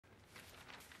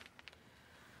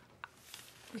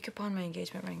We could pawn my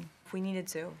engagement ring if we needed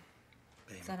to.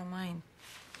 Because I don't mind.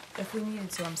 If we needed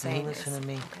to, I'm saying. You listen to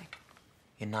me? Okay.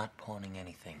 You're not pawning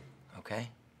anything, okay?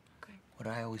 Okay. What do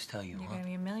I always tell you, You're huh? gonna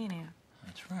be a millionaire.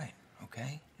 That's right,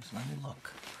 okay? Just let me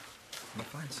look. Let me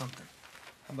find something.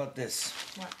 How about this?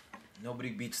 What? Nobody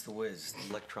beats the Wiz, the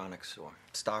electronics store.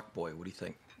 Stock boy, what do you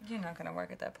think? You're not gonna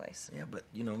work at that place. Yeah, but,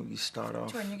 you know, you start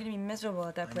off... Jordan, you're gonna be miserable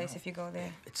at that place if you go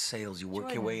there. It's sales. You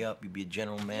work your way up. You be a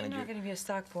general manager. You're not gonna be a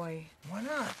stock boy. Why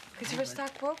not? Because you're a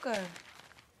stockbroker.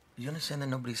 You understand that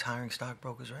nobody's hiring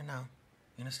stockbrokers right now?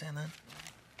 You understand that?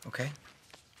 Okay?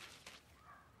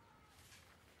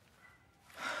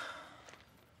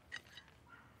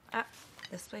 Ah,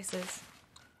 this place is.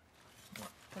 What?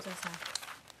 What's that sign?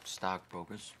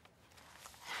 Stockbrokers.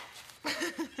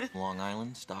 Long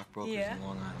Island, stockbrokers Yeah. in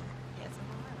Long Island. Yeah, it's in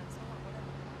Long Island, so whatever.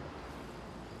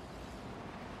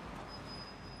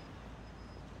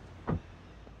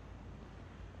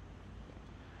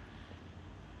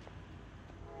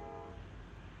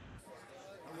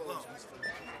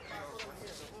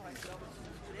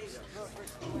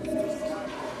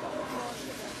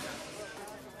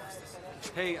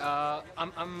 Hey,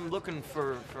 I'm looking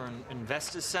for an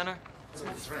investor center.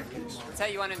 That's how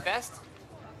you want to invest?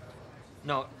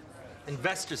 No,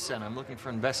 investor center. I'm looking for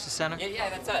investor center.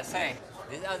 Yeah, that's us. Hey.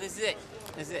 This is it.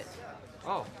 This is it.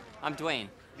 Oh, I'm Dwayne.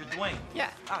 you're Dwayne. Yeah.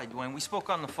 Hi, Dwayne. We spoke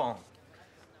on the phone.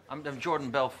 I'm Jordan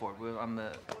Belfort. I'm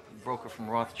the broker from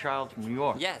Rothschild from New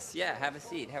York. Yes, yeah. Have a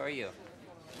seat. How are you?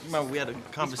 Remember we had a We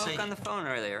conversation spoke on the phone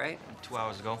earlier, right? 2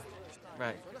 hours ago.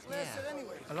 Right. Yeah.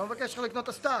 אני לא מבקש לך לקנות את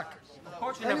הסטאק. Of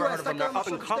course you never heard of them. They're up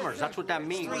and comers. That's what that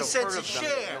means. 3 cents a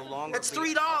share. That's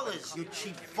 $3, you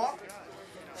cheap fuck.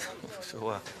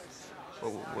 So,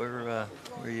 where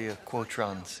are your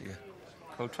Quotrons here?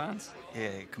 Quotrons?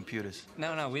 Yeah, computers.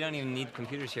 No, we don't even need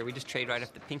computers here. We just trade right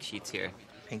off the pink sheets here.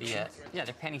 Pink sheets? Yeah,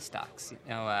 they're penny stocks.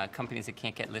 You know, companies that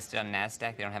can't get listed on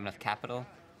NASDAQ, they don't have enough capital,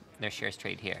 their shares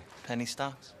trade here. Penny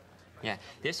stocks? Yeah.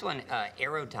 This one,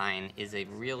 Aerodhyne, is a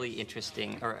really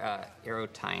interesting, or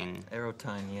Aerotyne.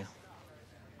 Aerotyne, yeah.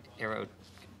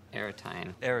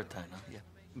 Aerotyne. Aerotyne, huh? Yeah.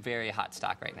 Very hot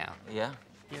stock right now. Yeah?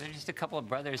 Yeah, they're just a couple of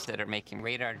brothers that are making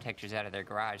radar detectors out of their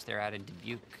garage. They're out of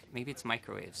Dubuque. Maybe it's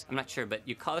microwaves. I'm not sure, but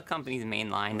you call the company's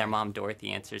main line. Their mom,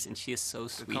 Dorothy, answers, and she is so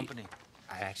sweet. Good company.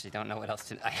 I actually don't know what else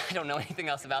to... I don't know anything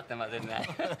else about them other than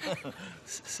that.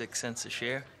 6 cents a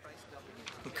share?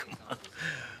 Come on.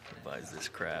 Who buys this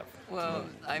crap? Well,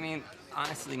 I mean,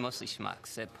 honestly, mostly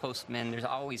schmucks. Postmen, there's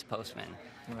always postmen.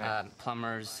 Right.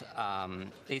 Plumbers.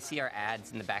 They see our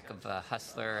ads in the back of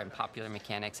Hustler and Popular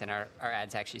Mechanics, and our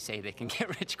ads actually say they can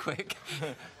get rich quick.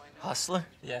 Hustler?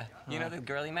 Yeah. You know the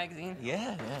girly magazine?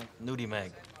 Yeah. Nudie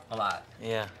mag. A lot.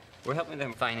 Yeah. We're helping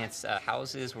them finance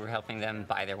houses. We're helping them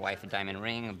buy their wife a diamond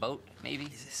ring, a boat, maybe.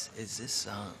 Is this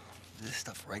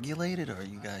stuff regulated, or are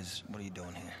you guys, what are you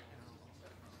doing here?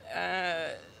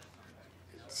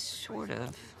 Sort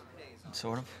of.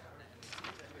 Sort of?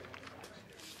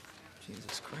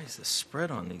 Jesus Christ, the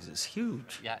spread on these is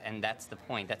huge. Yeah, and that's the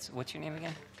point. What's your name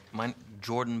again? Mine,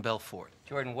 Jordan Belfort.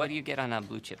 Jordan, what do you get on a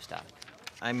blue chip stock?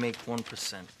 I make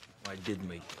 1%. I did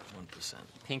make 1%.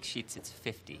 Pink sheets, it's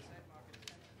 50.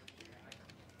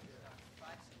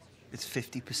 It's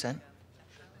 50%?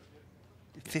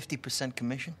 50%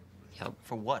 commission? Yep.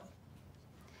 For what?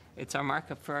 It's our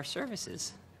markup for our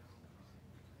services.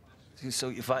 So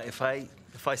if I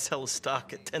sell a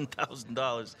stock at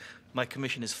 $10,000, my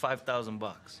commission is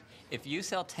 $5,000. If you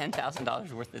sell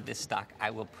 $10,000 worth of this stock,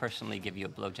 I will personally give you a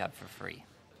blowjob for free.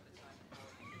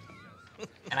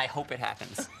 And I hope it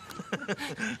happens.